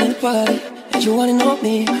jumping in the party, and you wanna know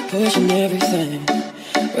me, pushing everything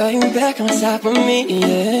right back on top of me,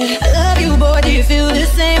 yeah. I love you, boy, do you feel the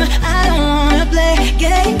same? I don't wanna play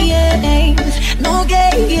games, no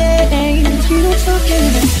games. We don't talk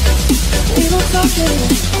anymore, we don't talk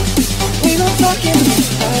anymore, we don't talk anymore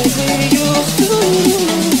like we used to.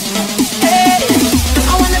 Hey,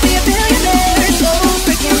 I wanna be a billionaire, so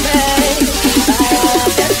freaking bad. Buy all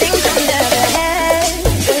of the things I never had.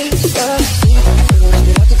 Puedo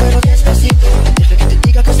respirarte pero despacito, deja que te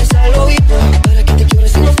diga cosas al oído, para que te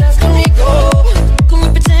llores si no estás conmigo. Can we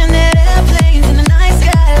pretend that airplanes in the night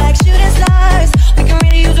sky like shooting stars? We can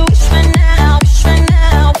really use a wish right now, wish right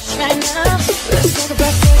now, wish right now. Let's talk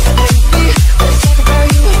about sex and me, let's talk about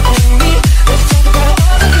you and me. Let's talk about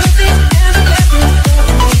all the good things and the bad things that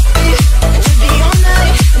we be. We'll be all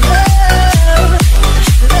night in love,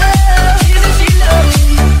 love. Isn't she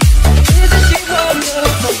lovely? Isn't she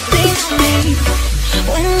wonderful? Lean on me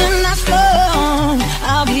when you're not strong.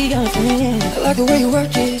 I'll be your friend. I like the way you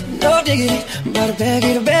work it, no diggity. I'm about to bag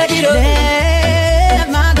it up, bag it up. Let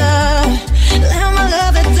my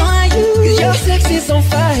love adore you. 'Cause your sex is on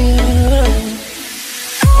fire.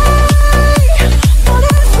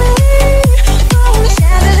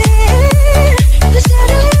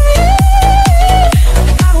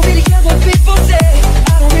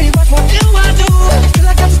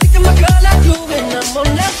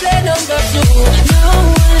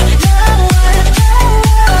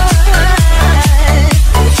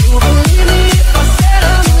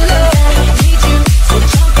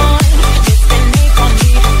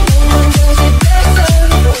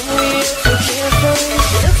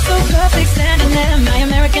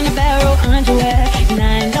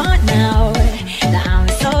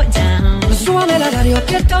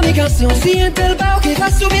 canción, siente el bajo que va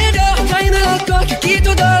subiendo, traen el alcohol que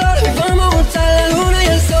quita dolor. Vamos a montar la luna y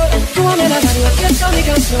el sol. Súbame la radio, que esta es mi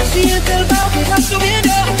canción, siente el bajo que va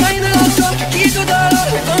subiendo, traen el alcohol que quita dolor.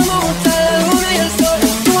 Vamos a montar la luna y el sol.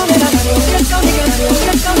 Súbame la radio, que esta es mi canción,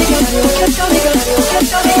 que esta es mi canción, que esta es mi canción, que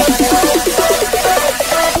esta es mi canción.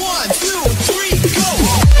 1, 2, 3,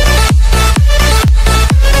 go!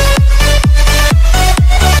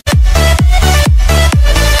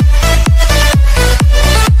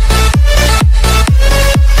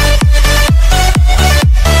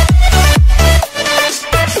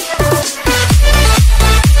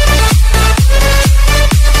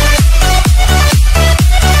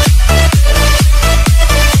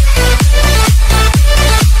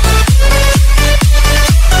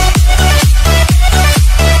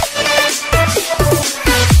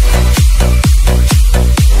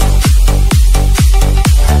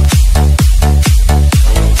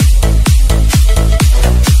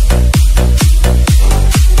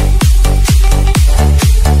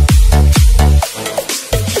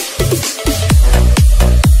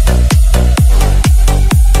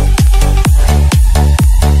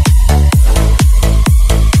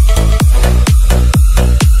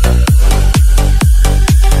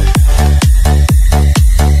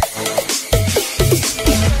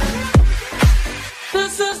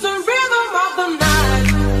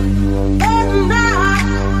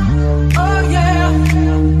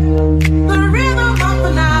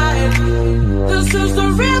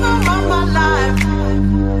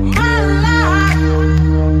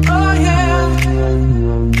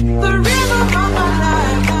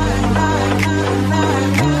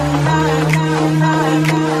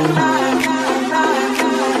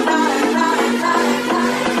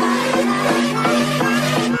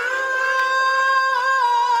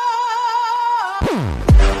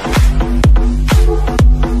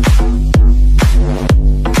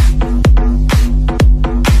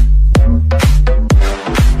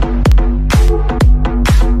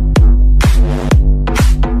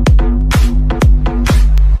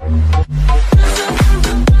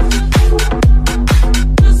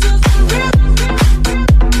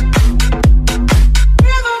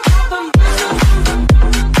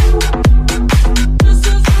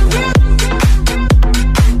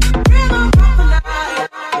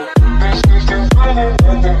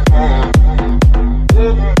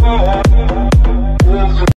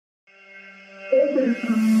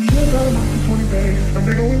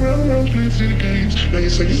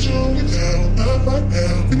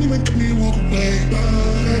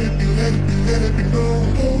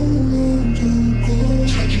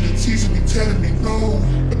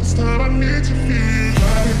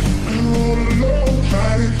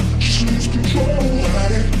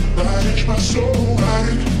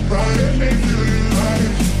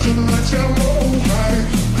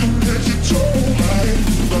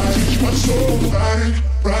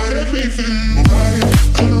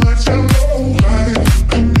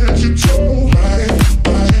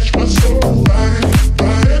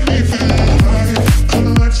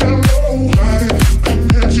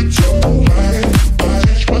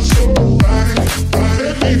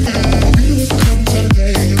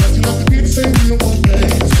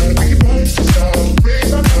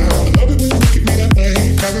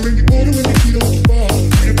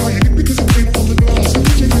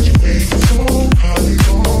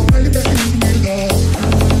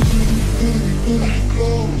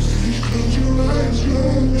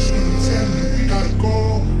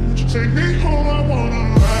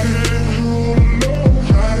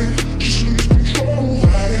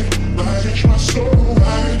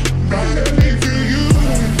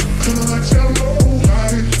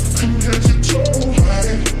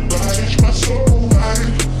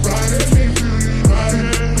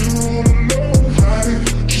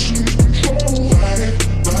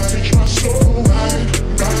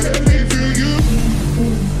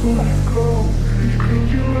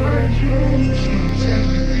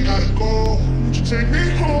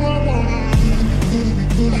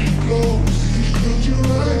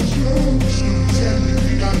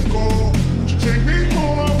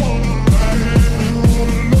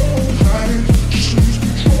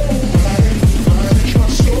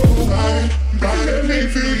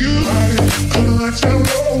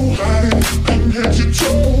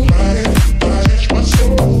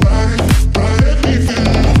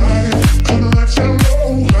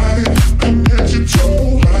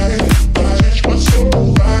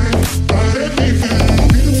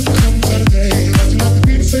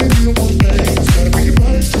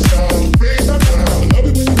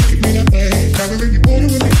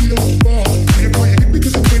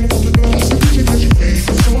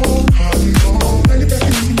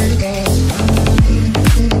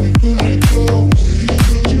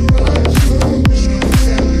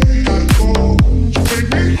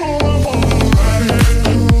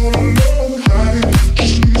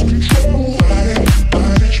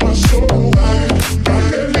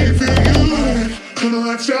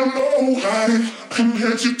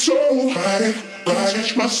 head to toe. Ride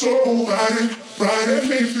it, my soul. Ride it,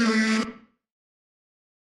 make me feel you.